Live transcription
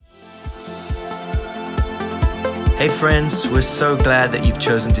Hey friends, we're so glad that you've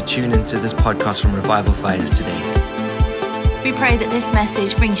chosen to tune into this podcast from Revival Fires today. We pray that this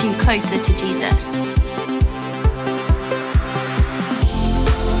message brings you closer to Jesus.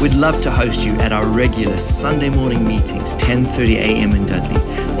 We'd love to host you at our regular Sunday morning meetings, 10:30 a.m. in Dudley.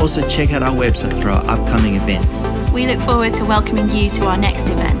 Also check out our website for our upcoming events. We look forward to welcoming you to our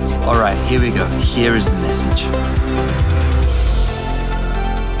next event. All right, here we go. Here is the message.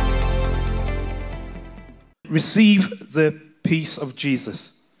 Receive the peace of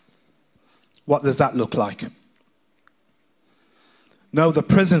Jesus. What does that look like? Know the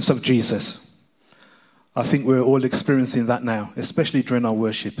presence of Jesus. I think we're all experiencing that now, especially during our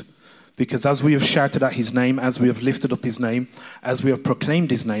worship. Because as we have shouted at his name, as we have lifted up his name, as we have proclaimed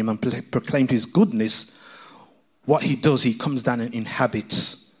his name and proclaimed his goodness, what he does, he comes down and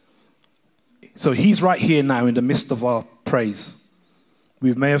inhabits. So he's right here now in the midst of our praise.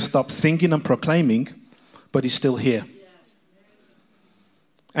 We may have stopped singing and proclaiming, but he's still here.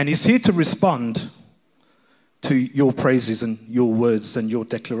 And he's here to respond to your praises and your words and your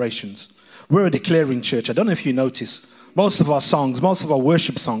declarations. We're a declaring church. I don't know if you notice. Most of our songs, most of our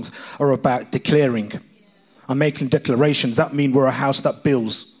worship songs are about declaring and making declarations. That means we're a house that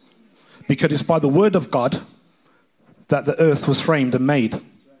builds. Because it's by the word of God that the earth was framed and made.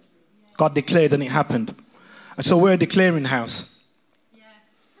 God declared and it happened. And so we're a declaring house.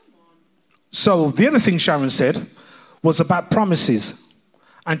 So the other thing Sharon said was about promises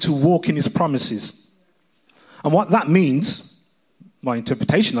and to walk in his promises. And what that means, my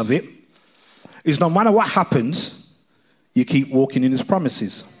interpretation of it, is no matter what happens, you keep walking in his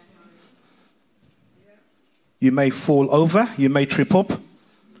promises. You may fall over, you may trip up,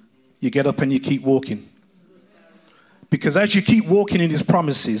 you get up and you keep walking. Because as you keep walking in his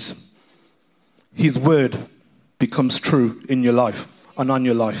promises, his word becomes true in your life and on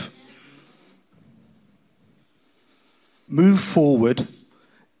your life. Move forward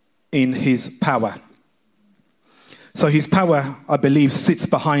in his power. So his power, I believe, sits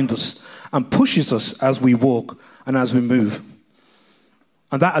behind us and pushes us as we walk and as we move.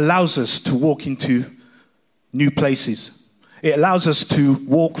 And that allows us to walk into new places. It allows us to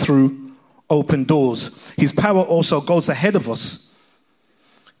walk through open doors. His power also goes ahead of us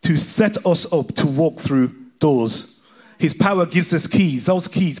to set us up to walk through doors. His power gives us keys. Those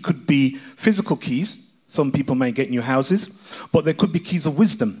keys could be physical keys. Some people may get new houses, but there could be keys of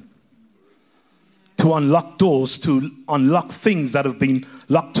wisdom to unlock doors, to unlock things that have been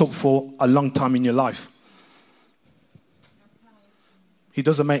locked up for a long time in your life. He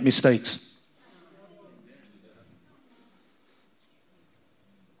doesn't make mistakes.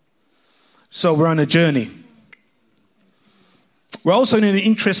 So we're on a journey. We're also in an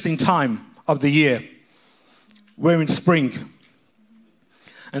interesting time of the year. We're in spring.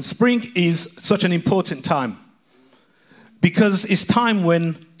 And spring is such an important time because it's time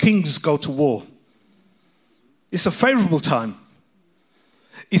when kings go to war. It's a favorable time.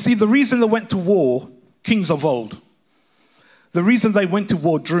 You see, the reason they went to war, kings of old, the reason they went to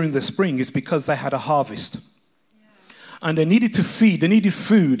war during the spring is because they had a harvest. And they needed to feed, they needed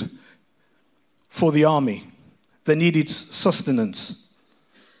food for the army. They needed sustenance.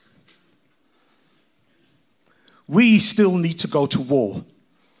 We still need to go to war.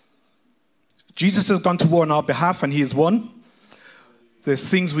 Jesus has gone to war on our behalf and he has won. There's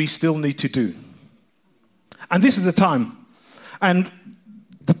things we still need to do. And this is the time. And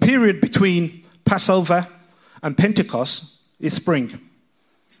the period between Passover and Pentecost is spring.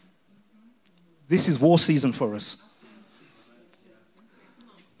 This is war season for us.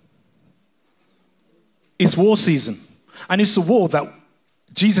 It's war season. And it's a war that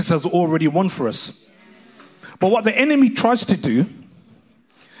Jesus has already won for us. But what the enemy tries to do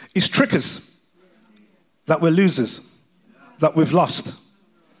is trick us. That we're losers, that we've lost.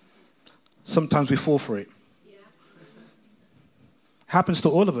 Sometimes we fall for it. Happens to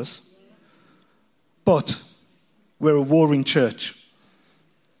all of us. But we're a warring church.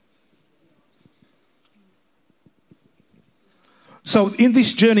 So in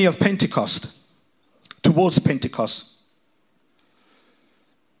this journey of Pentecost, towards Pentecost,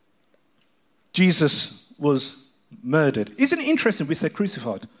 Jesus was murdered. Isn't it interesting we say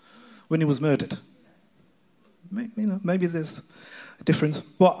crucified when he was murdered? Maybe there's a difference.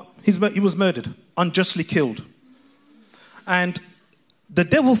 Well, he was murdered, unjustly killed. And the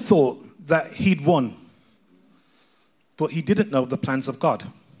devil thought that he'd won. But he didn't know the plans of God.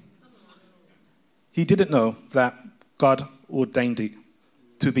 He didn't know that God ordained it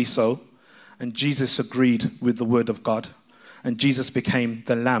to be so. And Jesus agreed with the word of God. And Jesus became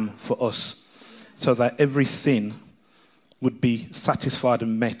the lamb for us, so that every sin would be satisfied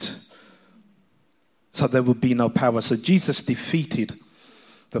and met So there would be no power. So Jesus defeated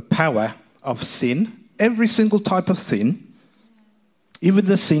the power of sin, every single type of sin, even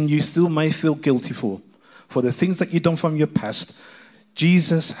the sin you still may feel guilty for the things that you've done from your past.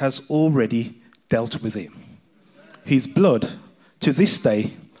 Jesus has already dealt with it. His blood, to this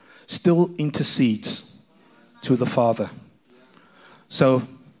day, still intercedes to the Father. So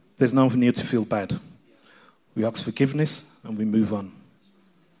there's no need to feel bad. We ask forgiveness and we move on.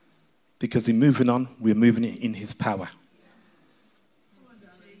 Because in moving on, we're moving in his power.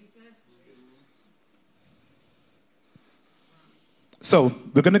 So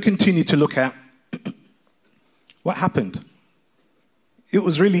we're going to continue to look at what happened. It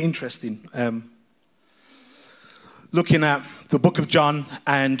was really interesting looking at the book of John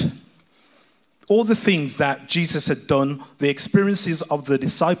and all the things that Jesus had done, the experiences of the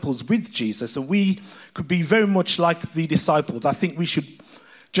disciples with Jesus. And we could be very much like the disciples. I think we should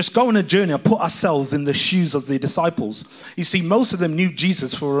just go on a journey and put ourselves in the shoes of the disciples. You see, most of them knew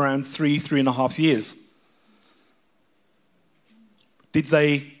Jesus for around 3.5 years. Did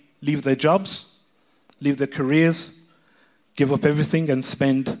they leave their jobs, leave their careers, give up everything and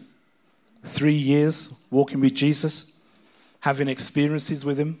spend 3 years walking with Jesus, having experiences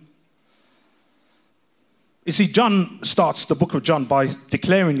with him? You see, John starts the book of John by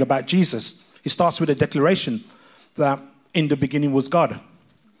declaring about Jesus. He starts with a declaration that in the beginning was God.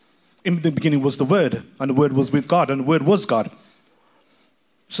 In the beginning was the Word, and the Word was with God, and the Word was God.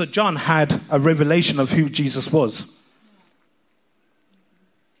 So John had a revelation of who Jesus was.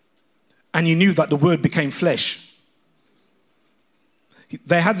 And he knew that the Word became flesh.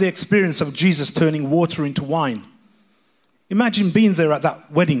 They had the experience of Jesus turning water into wine. Imagine being there at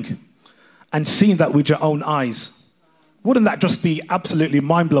that wedding and seeing that with your own eyes. Wouldn't that just be absolutely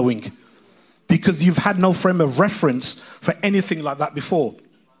mind-blowing? Because you've had no frame of reference for anything like that before.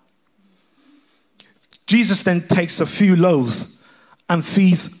 Jesus then takes a few loaves and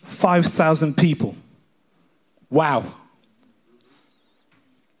feeds 5,000 people. Wow.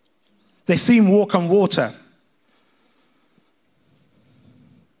 They see him walk on water.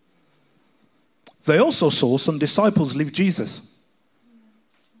 They also saw some disciples leave Jesus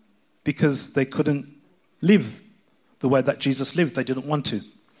because they couldn't live the way that Jesus lived. They didn't want to.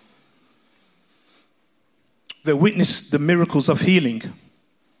 They witnessed the miracles of healing.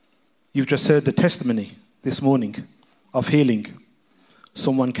 You've just heard the testimony this morning of healing.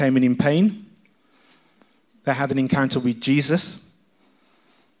 Someone came in pain. They had an encounter with Jesus.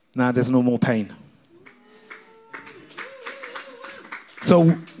 Now there's no more pain.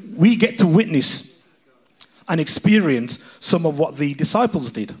 So we get to witness and experience some of what the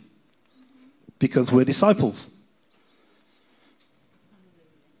disciples did because we're disciples.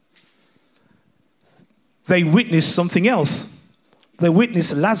 They witnessed something else. They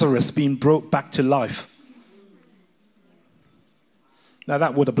witnessed Lazarus being brought back to life. Now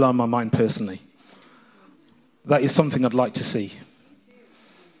that would have blown my mind personally. That is something I'd like to see.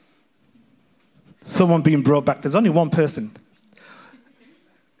 Someone being brought back. There's only one person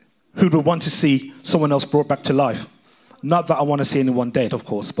who would want to see someone else brought back to life. Not that I want to see anyone dead, of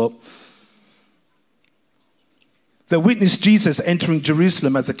course, but they witnessed Jesus entering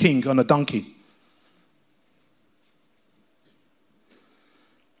Jerusalem as a king on a donkey.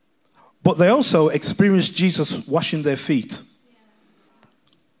 But they also experienced Jesus washing their feet.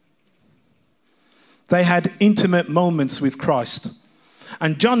 They had intimate moments with Christ.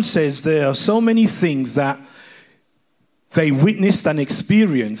 And John says there are so many things that they witnessed and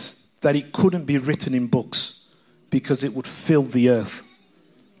experienced that it couldn't be written in books because it would fill the earth.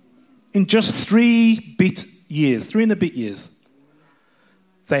 In just 3 and a bit years,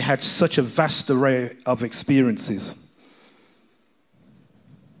 they had such a vast array of experiences.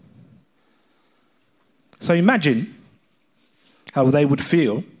 So imagine how they would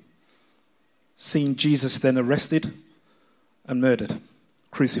feel seeing Jesus then arrested and murdered,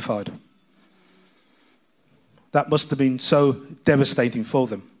 crucified. That must have been so devastating for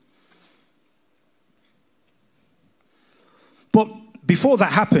them. But before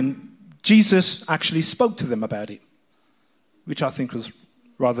that happened, Jesus actually spoke to them about it, which I think was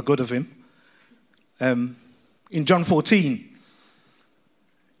rather good of him. In John 14,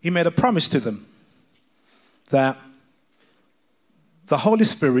 he made a promise to them that the Holy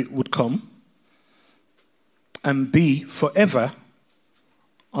Spirit would come and be forever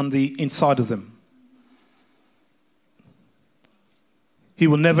on the inside of them. He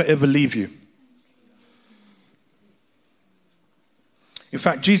will never ever leave you. In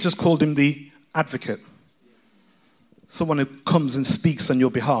fact, Jesus called him the advocate. Someone who comes and speaks on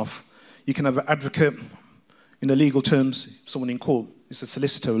your behalf. You can have an advocate in the legal terms, someone in court. It's a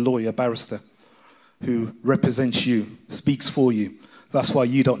solicitor, a lawyer, a barrister. who represents you, speaks for you. That's why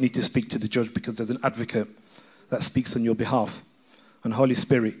you don't need to speak to the judge, because there's an advocate that speaks on your behalf. And Holy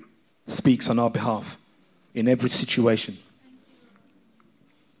Spirit speaks on our behalf in every situation.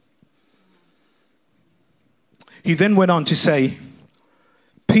 He then went on to say,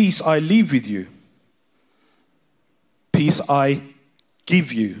 peace I leave with you. Peace I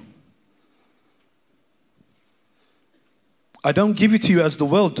give you. I don't give it to you as the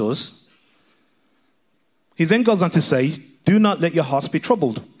world does. He then goes on to say, do not let your hearts be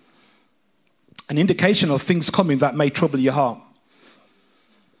troubled. An indication of things coming that may trouble your heart.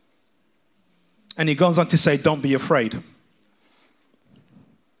 And he goes on to say, don't be afraid.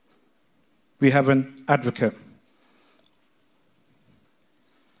 We have an advocate.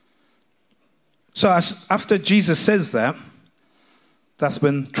 So after Jesus says that, that's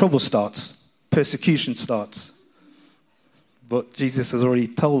when trouble starts, persecution starts. But Jesus has already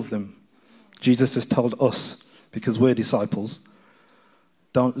told them. Jesus has told us, because we're disciples,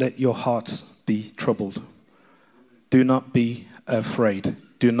 don't let your hearts be troubled. Do not be afraid.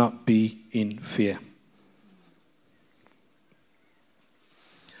 Do not be in fear.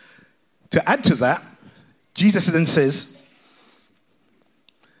 To add to that, Jesus then says,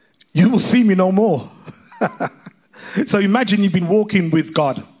 you will see me no more. So imagine you've been walking with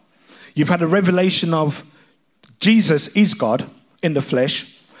God. You've had a revelation of Jesus is God in the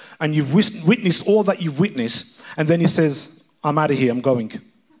flesh, and you've witnessed all that you've witnessed, and then he says, I'm out of here, I'm going.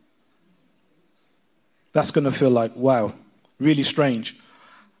 That's going to feel like, wow, really strange.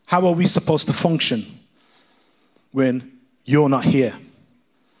 How are we supposed to function when you're not here?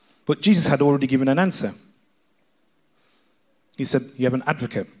 But Jesus had already given an answer. He said, you have an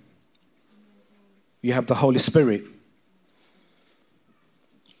advocate. You have the Holy Spirit.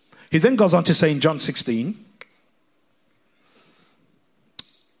 He then goes on to say in John 16,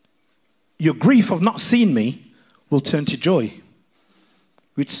 your grief of not seeing me will turn to joy,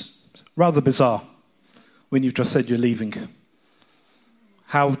 which is rather bizarre when you've just said you're leaving.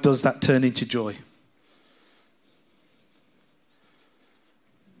 How does that turn into joy?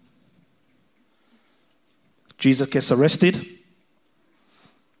 Jesus gets arrested.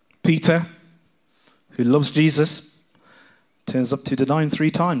 Peter, who loves Jesus, turns up to deny him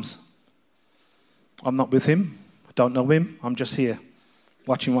 3 times. I'm not with him. I don't know him. I'm just here,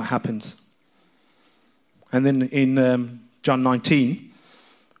 watching what happens. And then in John 19,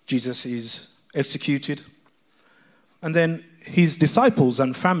 Jesus is executed. And then his disciples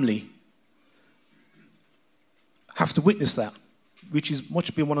and family have to witness that, which is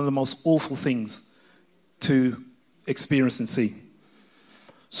much been one of the most awful things to experience and see.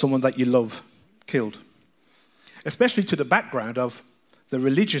 Someone that you love killed. Especially to the background of the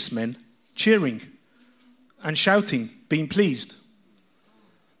religious men cheering and shouting, being pleased.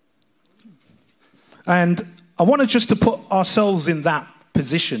 And I wanted just to put ourselves in that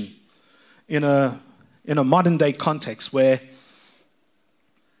position in a modern day context where,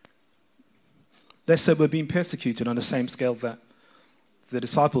 let's say we're being persecuted on the same scale that the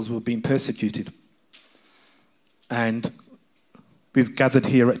disciples were being persecuted. And we've gathered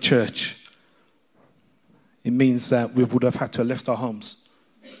here at church. It means that we would have had to have left our homes,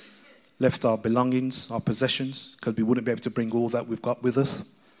 left our belongings, our possessions, because we wouldn't be able to bring all that we've got with us.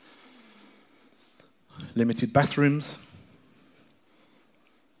 Limited bathrooms,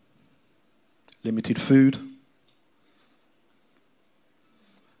 limited food.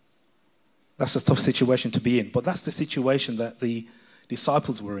 That's a tough situation to be in, but that's the situation that the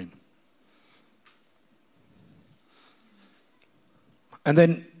disciples were in. And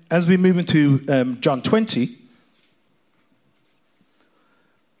then as we move into John 20,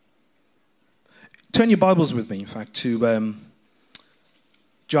 turn your Bibles with me, in fact, to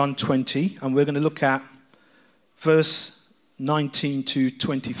John 20, and we're going to look at verse 19 to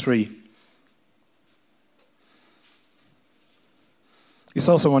 23. It's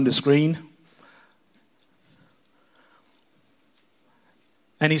also on the screen.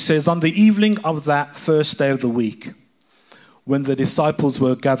 And he says, on the evening of that first day of the week, when the disciples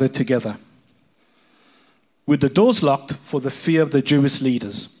were gathered together, with the doors locked for the fear of the Jewish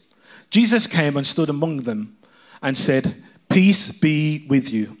leaders, Jesus came and stood among them and said, peace be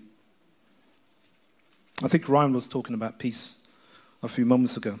with you. I think Ryan was talking about peace a few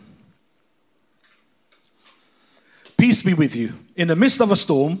moments ago. Peace be with you. In the midst of a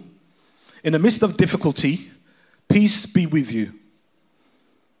storm, in the midst of difficulty, peace be with you.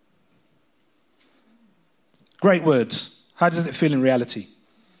 Great words. How does it feel in reality?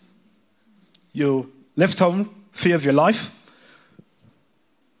 You left home, fear of your life.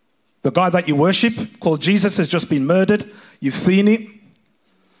 The guy that you worship, called Jesus, has just been murdered. You've seen it.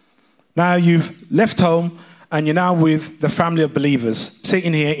 Now you've left home and you're now with the family of believers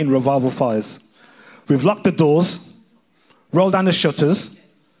sitting here in revival fires. We've locked the doors, rolled down the shutters,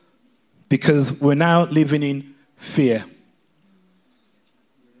 because we're now living in fear.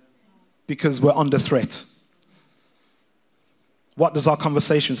 Because we're under threat. What does our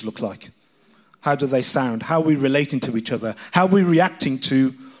conversations look like? How do they sound? How are we relating to each other? How are we reacting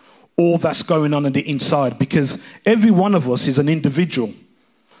to all that's going on the inside? Because every one of us is an individual.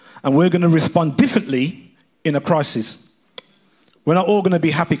 And we're going to respond differently in a crisis. We're not all going to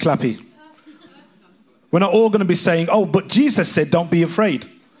be happy clappy. We're not all going to be saying, oh, but Jesus said don't be afraid.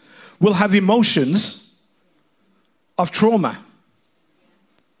 We'll have emotions of trauma.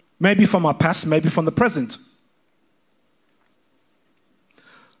 Maybe from our past, maybe from the present.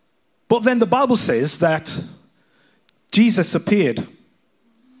 But then the Bible says that Jesus appeared.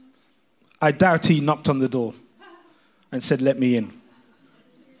 I doubt he knocked on the door and said, let me in.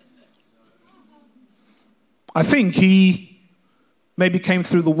 I think he maybe came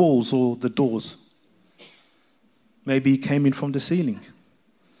through the walls or the doors. Maybe he came in from the ceiling.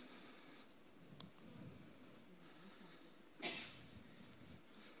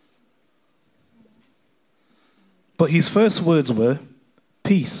 But his first words were,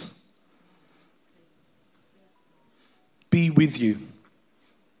 peace be with you.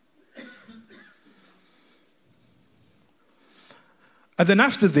 And then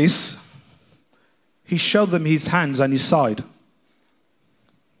after this, he showed them his hands and his side.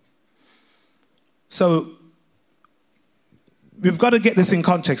 So, we've got to get this in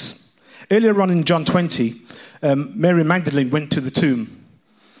context. Earlier on in John 20, Mary Magdalene went to the tomb.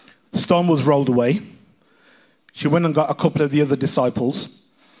 The stone was rolled away. She went and got a couple of the other disciples.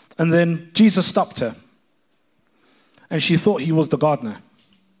 And then Jesus stopped her. And she thought he was the gardener.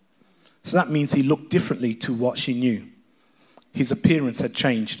 So that means he looked differently to what she knew. His appearance had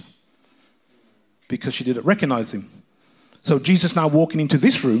changed because she didn't recognize him. So Jesus now walking into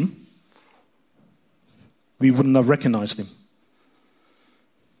this room, we wouldn't have recognized him.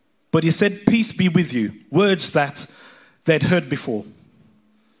 But he said, peace be with you. Words that they'd heard before.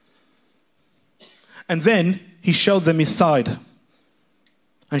 And then he showed them his side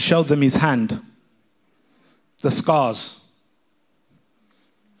and showed them his hand, the scars.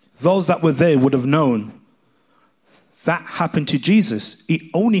 Those that were there would have known that happened to Jesus. It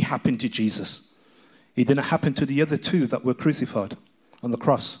only happened to Jesus. It didn't happen to the other two that were crucified on the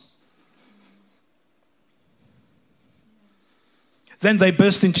cross. Then they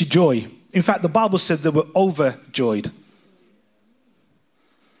burst into joy. In fact, the Bible said they were overjoyed.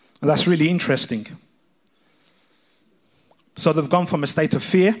 And that's really interesting. So they've gone from a state of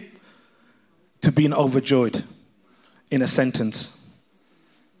fear to being overjoyed in a sentence.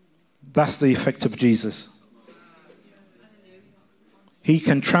 That's the effect of Jesus. He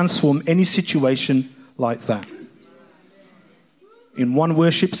can transform any situation like that. In one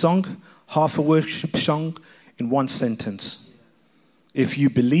worship song, half a worship song, in one sentence. If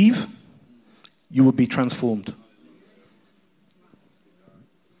you believe, you will be transformed.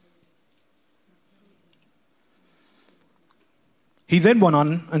 He then went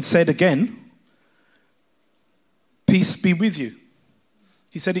on and said again, peace be with you.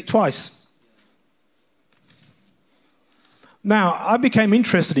 He said it twice. Now, I became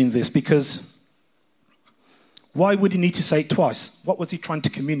interested in this because why would he need to say it twice? What was he trying to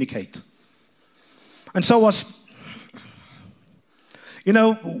communicate? And so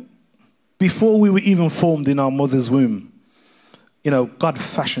before we were even formed in our mother's womb, God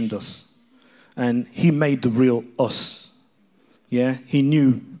fashioned us and he made the real us. Yeah, he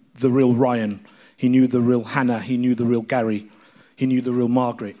knew the real Ryan. He knew the real Hannah. He knew the real Gary. He knew the real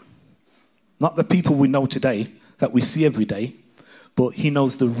Margaret. Not the people we know today that we see every day, but he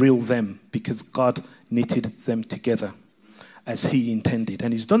knows the real them because God knitted them together as he intended.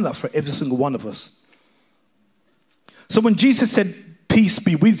 And he's done that for every single one of us. So when Jesus said, peace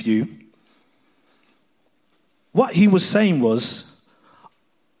be with you, what he was saying was,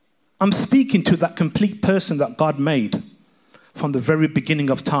 I'm speaking to that complete person that God made from the very beginning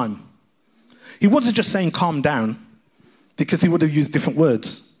of time. He wasn't just saying calm down because he would have used different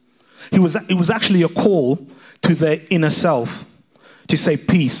words. It was actually a call to their inner self to say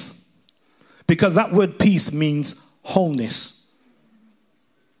peace, because that word peace means wholeness.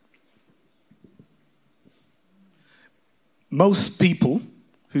 Most people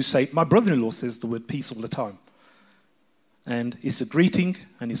who say, my brother-in-law says the word peace all the time. And it's a greeting,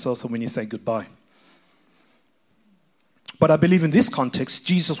 and it's also when you say goodbye. But I believe in this context,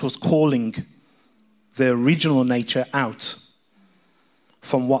 Jesus was calling their original nature out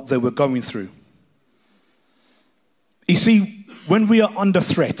from what they were going through. You see, when we are under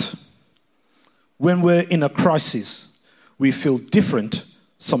threat, when we're in a crisis, we feel different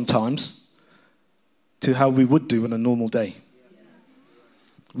sometimes to how we would do on a normal day.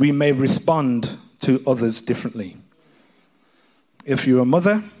 We may respond to others differently. If you're a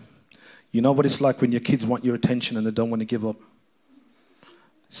mother, you know what it's like when your kids want your attention and they don't want to give up.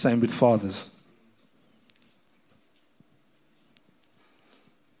 Same with fathers.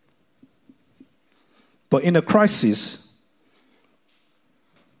 But in a crisis,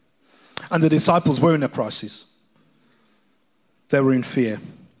 and the disciples were in a crisis, they were in fear.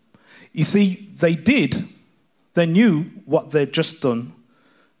 You see, they knew what they'd just done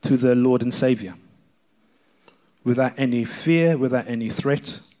to their Lord and Savior, without any fear, without any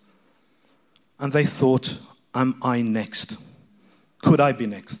threat. And they thought, am I next? Could I be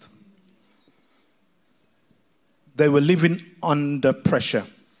next? They were living under pressure.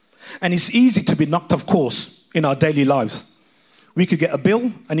 And it's easy to be knocked off course in our daily lives. We could get a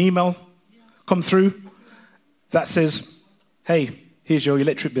bill, an email come through that says, hey, here's your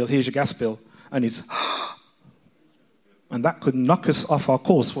electric bill, here's your gas bill. And it's, and that could knock us off our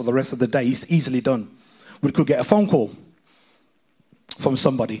course for the rest of the day. It's easily done. We could get a phone call from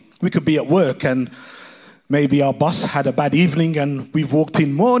somebody. We could be at work and maybe our boss had a bad evening and we've walked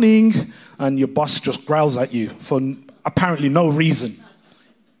in morning and your boss just growls at you for apparently no reason.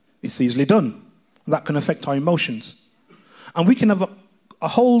 It's easily done. That can affect our emotions. And we can have a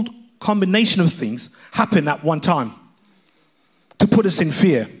whole combination of things happen at one time to put us in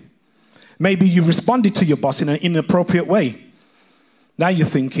fear. Maybe you responded to your boss in an inappropriate way. Now you're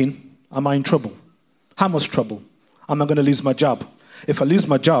thinking, am I in trouble? How much trouble? Am I going to lose my job? If I lose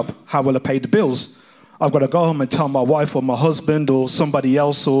my job, how will I pay the bills? I've got to go home and tell my wife or my husband or somebody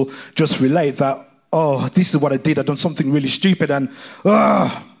else, or just relate that, oh, this is what I did. I've done something really stupid and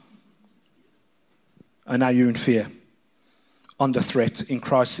now you're in fear, under threat, in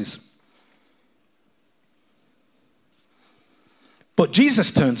crisis. But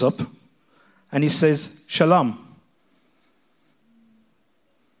Jesus turns up and he says, Shalom.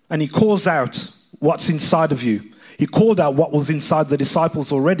 And he calls out what's inside of you. He called out what was inside the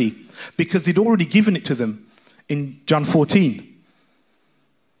disciples already because he'd already given it to them in John 14.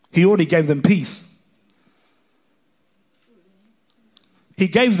 He already gave them peace. He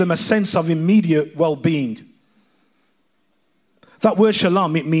gave them a sense of immediate well-being. That word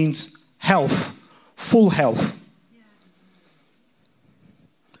shalom, it means health, full health.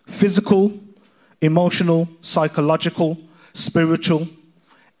 Physical, emotional, psychological, spiritual,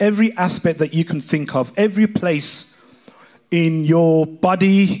 every aspect that you can think of, every place in your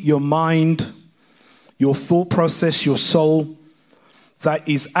body, your mind, your thought process, your soul, that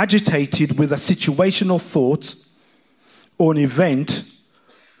is agitated with a situational thought or an event,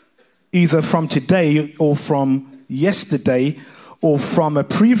 either from today or from yesterday or from a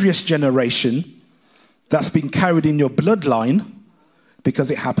previous generation that's been carried in your bloodline,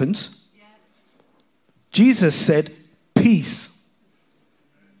 because it happens. Yeah. Jesus said, peace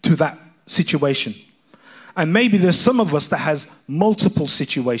to that situation. And maybe there's some of us that has multiple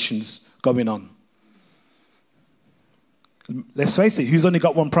situations going on. Let's face it, who's only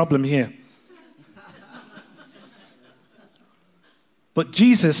got one problem here? But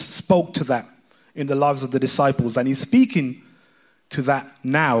Jesus spoke to that in the lives of the disciples, and he's speaking to that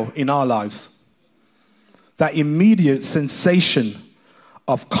now in our lives. That immediate sensation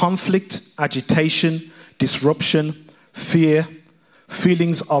of conflict, agitation, disruption, fear,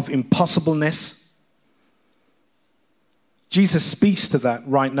 feelings of impossibleness. Jesus speaks to that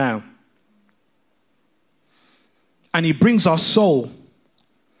right now. And he brings our soul,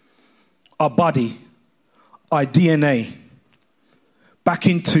 our body, our DNA back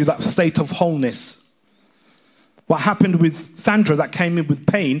into that state of wholeness. What happened with Sandra that came in with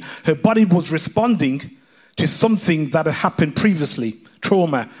pain, her body was responding to something that had happened previously,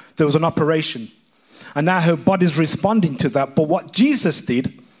 trauma. There was an operation. And now her body's responding to that. But what Jesus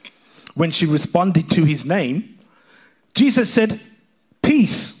did when she responded to his name, Jesus said,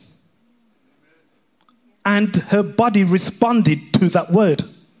 peace. And her body responded to that word.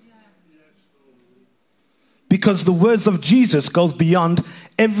 Because the words of Jesus goes beyond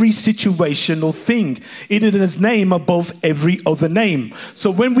every situation or thing. It is his name above every other name. So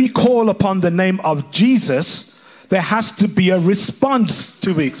when we call upon the name of Jesus, there has to be a response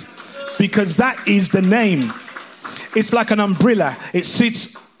to it. Because that is the name. It's like an umbrella. It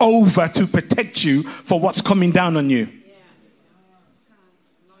sits over to protect you for what's coming down on you.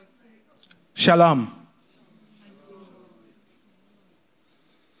 Shalom.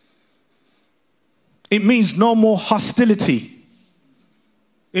 It means no more hostility.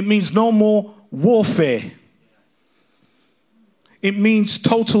 It means no more warfare. It means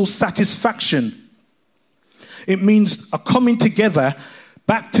total satisfaction It means a coming together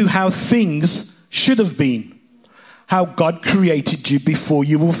back to how things should have been, how God created you before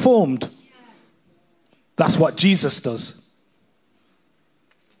you were formed. That's what Jesus does.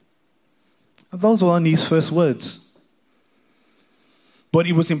 And those were only his first words. But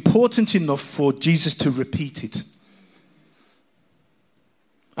it was important enough for Jesus to repeat it.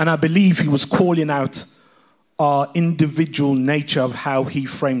 And I believe he was calling out our individual nature of how he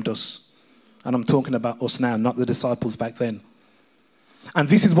framed us. And I'm talking about us now, not the disciples back then. And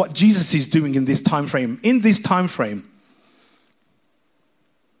this is what Jesus is doing in this time frame. In this time frame,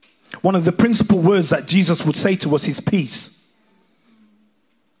 one of the principal words that Jesus would say to us is peace.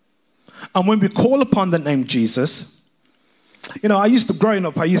 And when we call upon the name Jesus, growing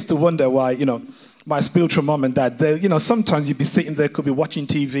up, I used to wonder why, my spiritual mom and dad, sometimes you'd be sitting there, could be watching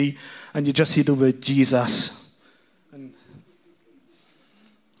TV, and you just hear the word Jesus. And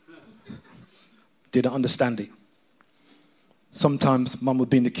didn't understand it. Sometimes mum would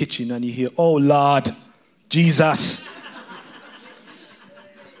be in the kitchen and you hear, oh Lord, Jesus.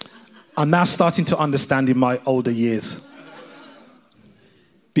 I'm now starting to understand in my older years.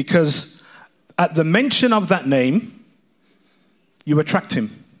 Because at the mention of that name, you attract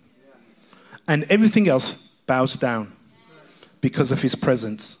him. And everything else bows down because of his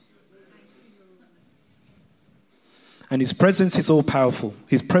presence. And his presence is all powerful.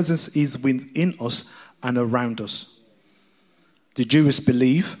 His presence is within us and around us. The Jews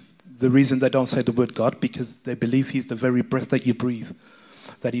believe, the reason they don't say the word God, because they believe he's the very breath that you breathe,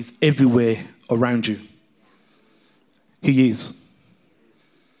 that he's everywhere around you. He is.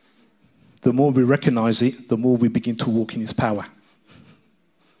 The more we recognize it, the more we begin to walk in his power.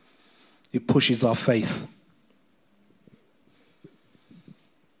 It pushes our faith.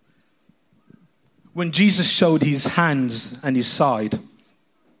 When Jesus showed his hands and his side,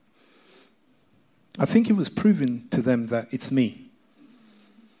 I think he was proving to them that it's me.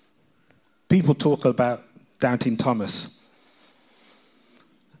 People talk about doubting Thomas.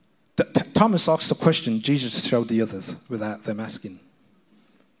 Thomas asked a question, Jesus showed the others without them asking.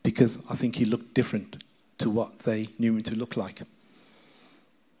 Because I think he looked different to what they knew him to look like.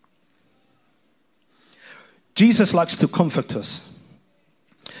 Jesus likes to comfort us.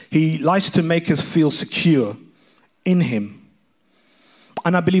 He likes to make us feel secure in him.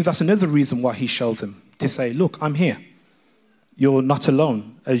 And I believe that's another reason why he showed them. To say, look, I'm here. You're not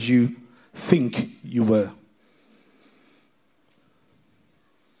alone as you think you were.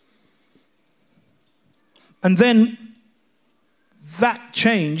 And then that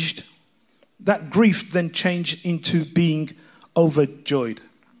changed, that grief then changed into being overjoyed.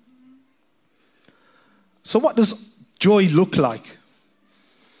 So what does joy look like?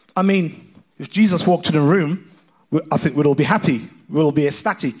 I mean, if Jesus walked in a room, I think we'd all be happy. We'd all be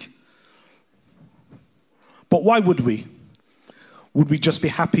ecstatic. But why would we? Would we just be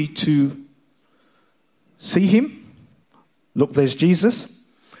happy to see him? Look, there's Jesus.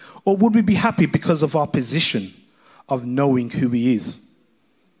 Or would we be happy because of our position of knowing who he is?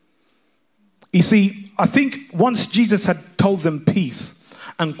 You see, I think once Jesus had told them peace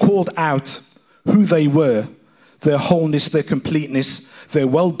and called out who they were, their wholeness, their completeness, their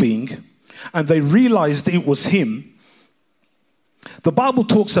well-being, and they realized it was him, the Bible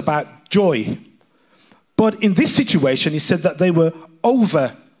talks about joy. But in this situation, he said that they were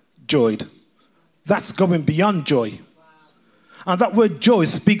overjoyed. That's going beyond joy. And that word joy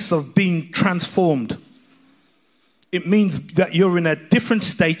speaks of being transformed. It means that you're in a different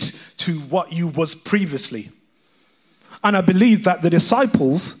state to what you was previously. And I believe that the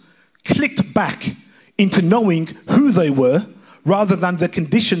disciples clicked back into knowing who they were rather than the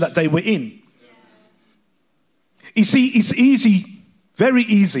condition that they were in. You see, it's easy, very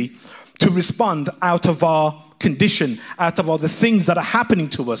easy, to respond out of our condition, out of all the things that are happening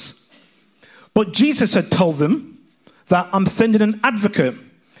to us. But Jesus had told them that I'm sending an advocate,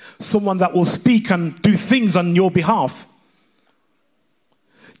 someone that will speak and do things on your behalf.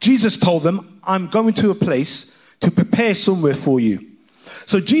 Jesus told them, I'm going to a place to prepare somewhere for you.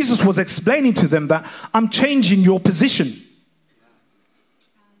 So Jesus was explaining to them that I'm changing your position.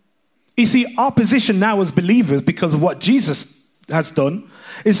 You see, our position now as believers, because of what Jesus has done,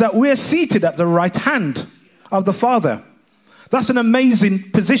 is that we're seated at the right hand of the Father. That's an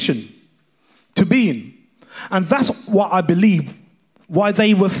amazing position to be in. And that's what I believe, why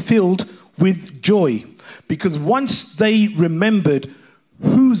they were filled with joy. Because once they remembered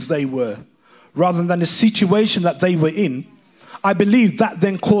whose they were, rather than the situation that they were in, I believe that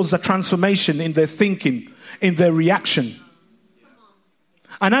then caused a transformation in their thinking, in their reaction.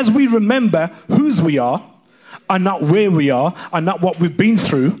 And as we remember whose we are, and not where we are, and not what we've been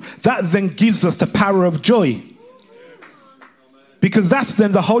through, that then gives us the power of joy. Because that's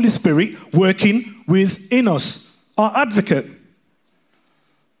then the Holy Spirit working within us. Our advocate,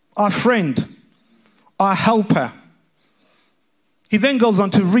 our friend, our helper. He then goes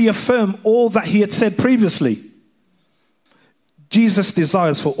on to reaffirm all that he had said previously. Jesus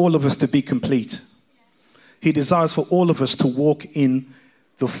desires for all of us to be complete. He desires for all of us to walk in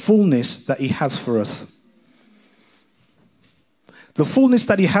the fullness that he has for us. The fullness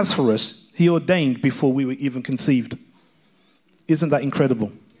that he has for us, he ordained before we were even conceived. Isn't that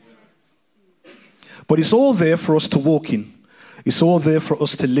incredible? But it's all there for us to walk in. It's all there for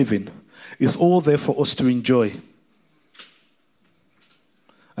us to live in. It's all there for us to enjoy.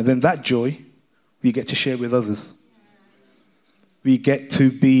 And then that joy, we get to share with others. We get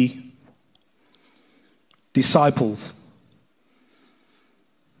to be disciples.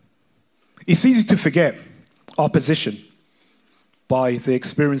 It's easy to forget our position by the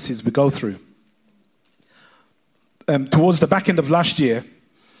experiences we go through. Towards the back end of last year,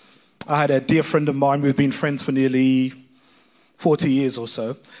 I had a dear friend of mine. We've been friends for nearly 40 years or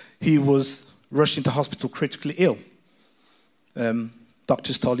so. He was rushed into hospital critically ill.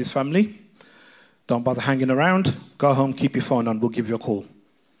 Doctors told his family, don't bother hanging around. Go home, keep your phone on, we'll give you a call.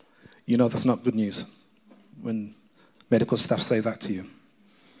 You know that's not good news when medical staff say that to you.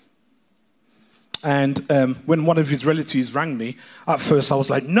 And when one of his relatives rang me, at first I was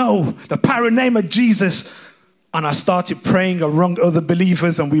like, no, the power and name of Jesus. And I started praying around other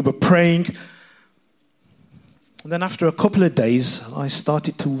believers, and we were praying. And then after a couple of days, I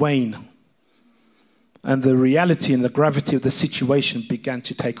started to wane. And the reality and the gravity of the situation began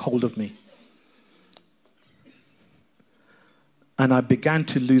to take hold of me. And I began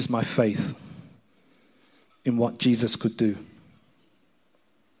to lose my faith in what Jesus could do.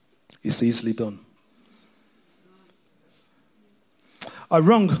 It's easily done. I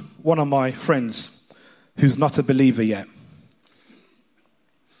rang one of my friends who's not a believer yet.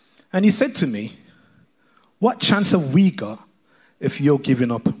 And he said to me, what chance have we got if you're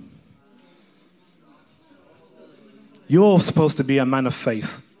giving up? You're supposed to be a man of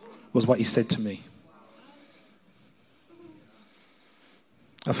faith, was what he said to me.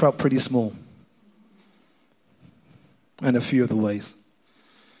 I felt pretty small in a few other ways.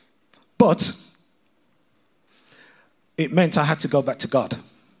 But it meant I had to go back to God,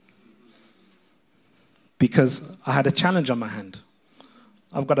 because I had a challenge on my hand.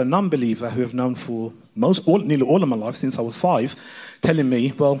 I've got a non-believer who I've known for nearly all of my life, since I was 5, telling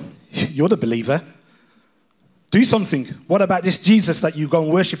me, well, you're the believer. Do something. What about this Jesus that you go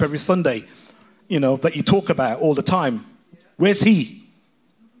and worship every Sunday, that you talk about all the time? Where's he?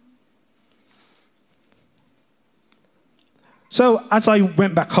 So as I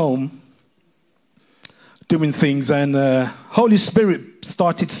went back home, doing things, and Holy Spirit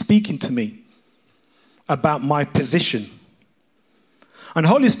started speaking to me about my position. And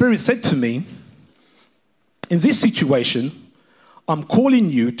Holy Spirit said to me, in this situation, I'm calling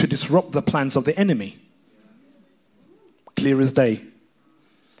you to disrupt the plans of the enemy. Clear as day.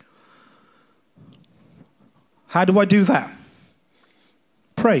 How do I do that?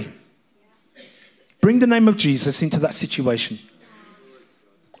 Pray. Bring the name of Jesus into that situation.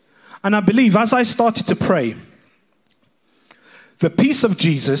 And I believe as I started to pray, the peace of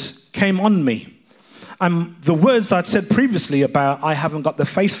Jesus came on me. And the words I'd said previously about I haven't got the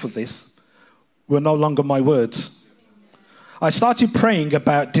face for this were no longer my words. I started praying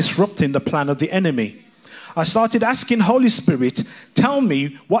about disrupting the plan of the enemy. I started asking Holy Spirit, tell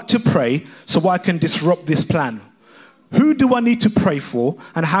me what to pray so I can disrupt this plan. Who do I need to pray for,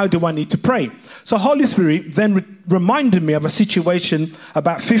 and how do I need to pray? So Holy Spirit then reminded me of a situation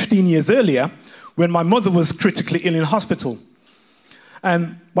about 15 years earlier when my mother was critically ill in hospital.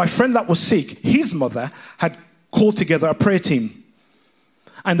 And my friend that was sick, his mother had called together a prayer team.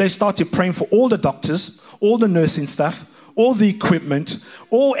 And they started praying for all the doctors, all the nursing staff, all the equipment,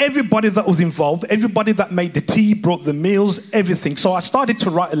 everybody that was involved, everybody that made the tea, brought the meals, everything. So I started to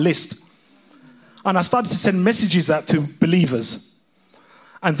write a list. And I started to send messages out to believers.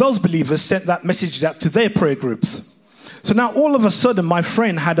 And those believers sent that message out to their prayer groups. So now all of a sudden, my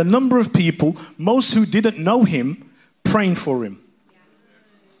friend had a number of people, most who didn't know him, praying for him.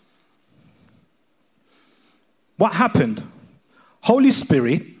 What happened? Holy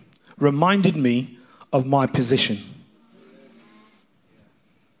Spirit reminded me of my position.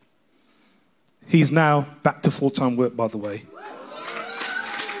 He's now back to full-time work, by the way.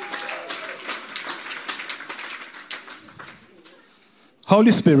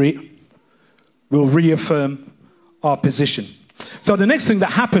 Holy Spirit will reaffirm our position. So the next thing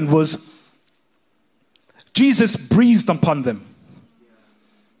that happened was Jesus breathed upon them.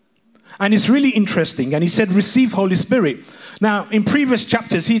 And it's really interesting. And he said, receive Holy Spirit. Now, in previous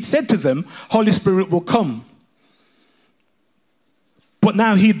chapters, he'd said to them, Holy Spirit will come. But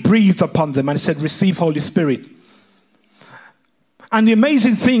now he breathed upon them and said, receive Holy Spirit. And the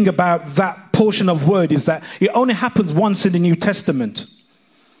amazing thing about that portion of word is that it only happens once in the New Testament.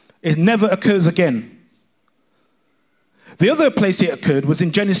 It never occurs again. The other place it occurred was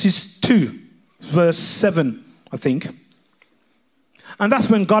in Genesis 2, verse 7, I think. And that's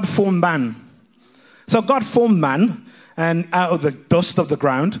when God formed man. So God formed man, and out of the dust of the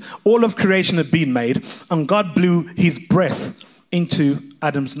ground, all of creation had been made, and God blew his breath into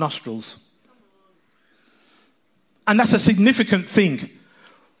Adam's nostrils. And that's a significant thing.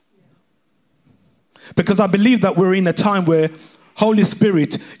 Because I believe that we're in a time where Holy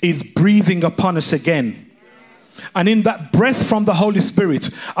Spirit is breathing upon us again. And in that breath from the Holy Spirit,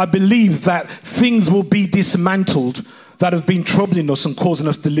 I believe that things will be dismantled that have been troubling us and causing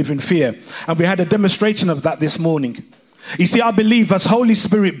us to live in fear. And we had a demonstration of that this morning. You see, I believe as Holy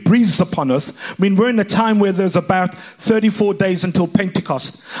Spirit breathes upon us, I mean, we're in a time where there's about 34 days until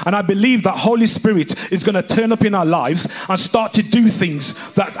Pentecost. And I believe that Holy Spirit is going to turn up in our lives and start to do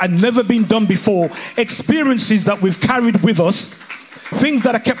things that had never been done before. Experiences that we've carried with us, things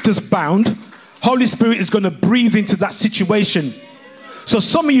that have kept us bound. Holy Spirit is going to breathe into that situation. So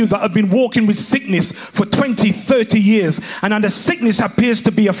some of you that have been walking with sickness for 20, 30 years, and the sickness appears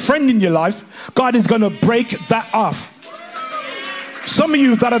to be a friend in your life, God is going to break that off. Some of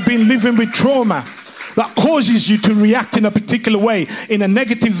you that have been living with trauma that causes you to react in a particular way in a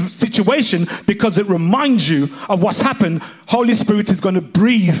negative situation because it reminds you of what's happened, Holy Spirit is going to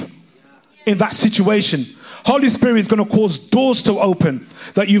breathe in that situation. Holy Spirit is going to cause doors to open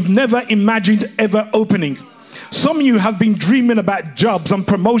that you've never imagined ever opening. Some of you have been dreaming about jobs and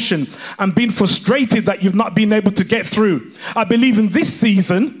promotion and been frustrated that you've not been able to get through. I believe in this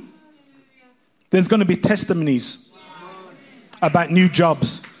season, there's going to be testimonies about new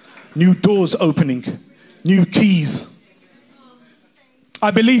jobs, new doors opening, new keys.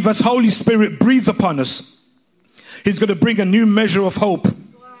 I believe as Holy Spirit breathes upon us, he's going to bring a new measure of hope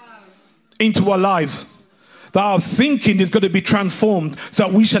into our lives. That our thinking is going to be transformed so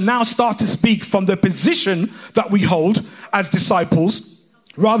that we shall now start to speak from the position that we hold as disciples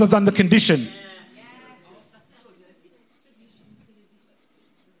rather than the condition.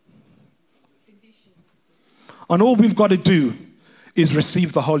 And all we've got to do is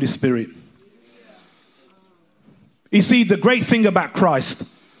receive the Holy Spirit. You see, the great thing about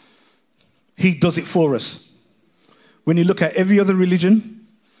Christ, he does it for us. When you look at every other religion,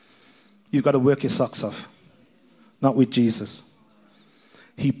 you've got to work your socks off. Not with Jesus.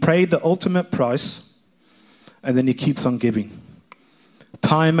 He paid the ultimate price, and then he keeps on giving.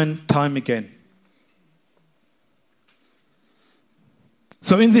 Time and time again.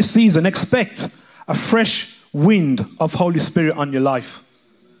 So in this season, expect a fresh wind of Holy Spirit on your life.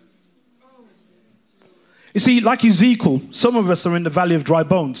 You see, like Ezekiel, some of us are in the valley of dry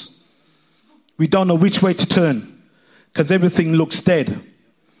bones. We don't know which way to turn because everything looks dead.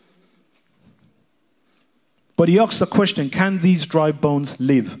 But he asks the question, can these dry bones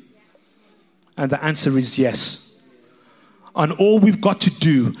live? And the answer is yes. And all we've got to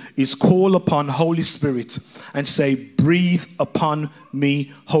do is call upon Holy Spirit and say, breathe upon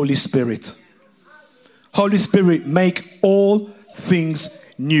me, Holy Spirit. Holy Spirit, make all things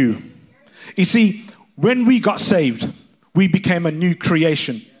new. You see, when we got saved, we became a new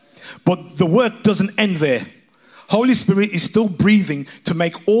creation. But the work doesn't end there. Holy Spirit is still breathing to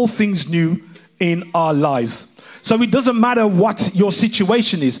make all things new in our lives. So it doesn't matter what your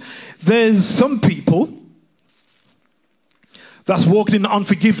situation is. There's some people that's walking in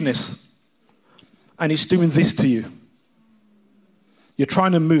unforgiveness and it's doing this to you. You're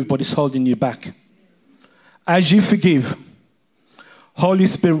trying to move, but it's holding you back. As you forgive, Holy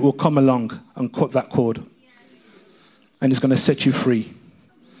Spirit will come along and cut that cord. And it's going to set you free.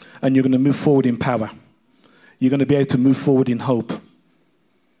 And you're going to move forward in power. You're going to be able to move forward in hope.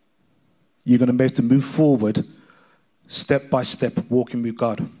 You're going to be able to move forward step by step, walking with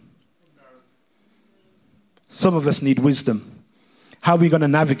God. Some of us need wisdom. How are we going to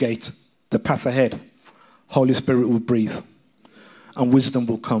navigate the path ahead? Holy Spirit will breathe and wisdom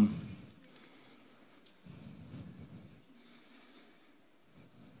will come.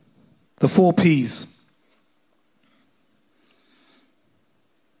 The 4 P's.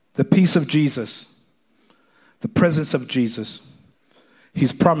 The peace of Jesus, the presence of Jesus,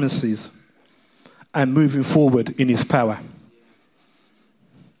 his promises, and moving forward in his power.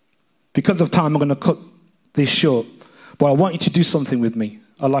 Because of time, I'm going to cut this short, but I want you to do something with me.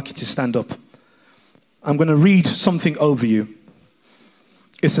 I'd like you to stand up. I'm going to read something over you.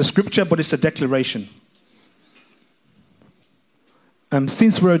 It's a scripture, but it's a declaration.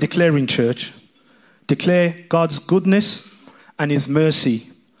 Since we're a declaring church, declare God's goodness and his mercy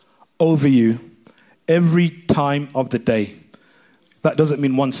over you every time of the day. That doesn't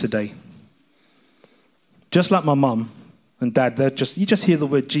mean once a day. Just like my mum and dad, you just hear the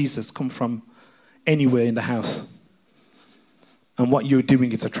word Jesus come from anywhere in the house. And what you're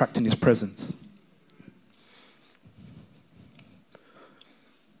doing is attracting his presence.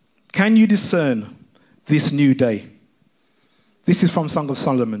 Can you discern this new day? This is from Song of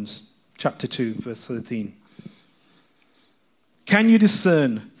Solomon, chapter 2, verse 13. Can you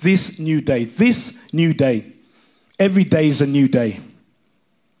discern this new day? This new day. Every day is a new day.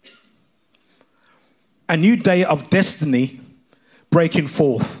 A new day of destiny breaking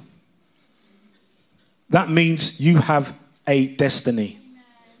forth. That means you have a destiny.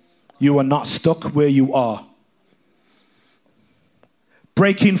 You are not stuck where you are.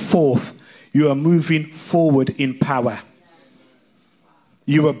 Breaking forth, you are moving forward in power.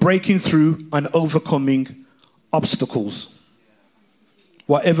 You are breaking through and overcoming obstacles.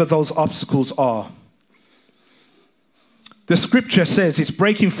 Whatever those obstacles are. The scripture says it's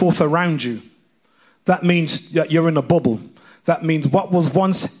breaking forth around you. That means that you're in a bubble. That means what was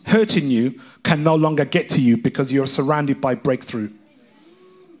once hurting you can no longer get to you because you're surrounded by breakthrough.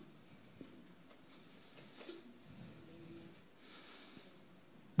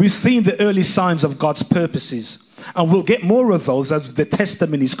 We've seen the early signs of God's purposes, and we'll get more of those as the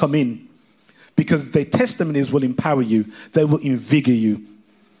testimonies come in, because the testimonies will empower you. They will invigor you.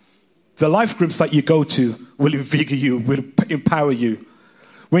 The life groups that you go to will invigor you, will empower you.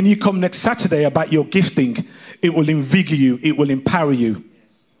 When you come next Saturday about your gifting, it will invigor you, it will empower you.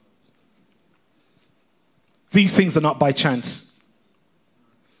 These things are not by chance.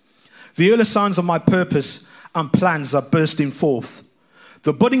 The early signs of my purpose and plans are bursting forth.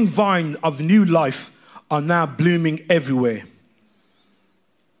 The budding vine of new life are now blooming everywhere.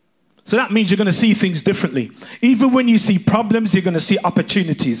 So that means you're going to see things differently. Even when you see problems, you're going to see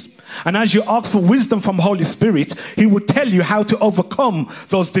opportunities. And as you ask for wisdom from Holy Spirit, he will tell you how to overcome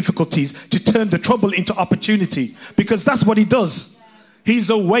those difficulties, to turn the trouble into opportunity. Because that's what he does. He's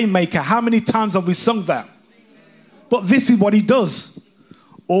a way maker. How many times have we sung that? But this is what he does.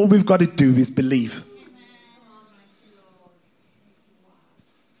 All we've got to do is believe.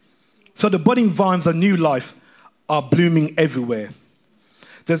 So the budding vines of new life are blooming everywhere.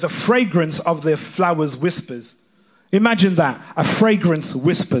 There's a fragrance of their flowers whispers. Imagine that, a fragrance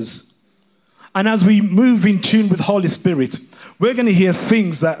whispers. And as we move in tune with Holy Spirit, we're going to hear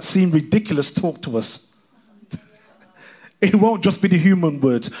things that seem ridiculous talk to us. It won't just be the human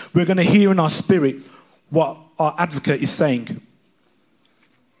words. We're going to hear in our spirit what our advocate is saying.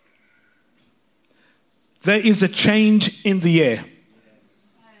 There is a change in the air.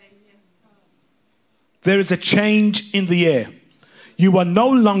 There is a change in the air. You are no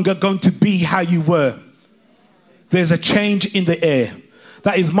longer going to be how you were. There's a change in the air.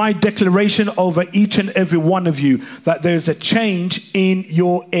 That is my declaration over each and every one of you, that there's a change in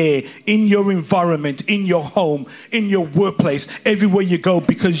your air, in your environment, in your home, in your workplace, everywhere you go,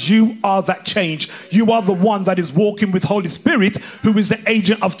 because you are that change. You are the one that is walking with Holy Spirit, who is the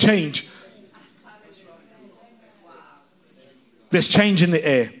agent of change. There's change in the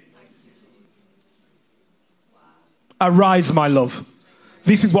air. Arise, my love.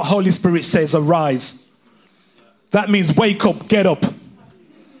 This is what Holy Spirit says, arise. That means wake up, get up.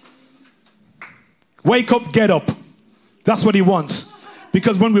 Wake up, get up. That's what he wants.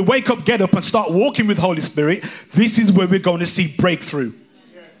 Because when we wake up, get up and start walking with Holy Spirit, this is where we're going to see breakthrough.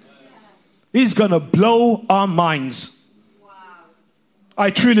 He's going to blow our minds. I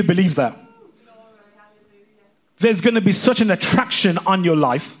truly believe that. There's going to be such an attraction on your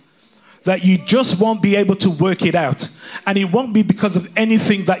life that you just won't be able to work it out. And it won't be because of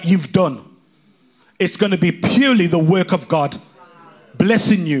anything that you've done. It's going to be purely the work of God,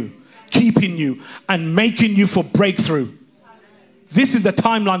 blessing you, keeping you, and making you for breakthrough. This is the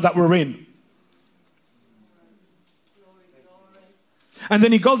timeline that we're in. And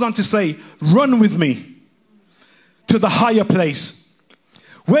then he goes on to say, run with me to the higher place.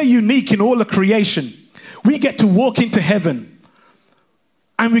 We're unique in all of creation. We get to walk into heaven.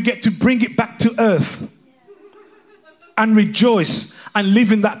 And we get to bring it back to earth and rejoice and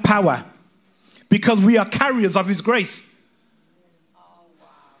live in that power because we are carriers of his grace.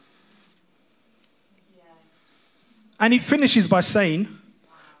 And he finishes by saying,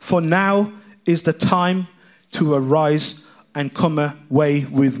 for now is the time to arise and come away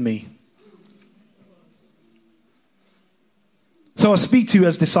with me. So I speak to you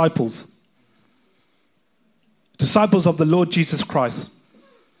as disciples of the Lord Jesus Christ.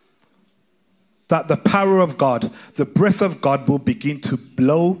 that the power of God, the breath of God will begin to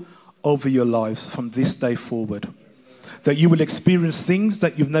blow over your lives from this day forward. That you will experience things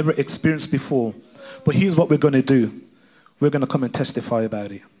that you've never experienced before. But here's what we're going to do. We're going to come and testify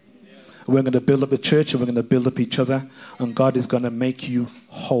about it. We're going to build up a church and we're going to build up each other. And God is going to make you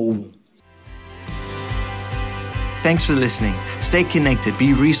whole. Thanks for listening. Stay connected,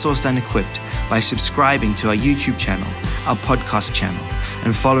 be resourced and equipped by subscribing to our YouTube channel, our podcast channel,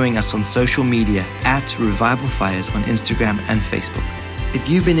 and following us on social media at Revival Fires on Instagram and Facebook. If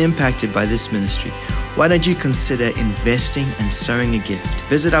you've been impacted by this ministry, why don't you consider investing and sowing a gift?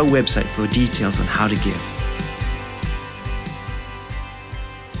 Visit our website for details on how to give.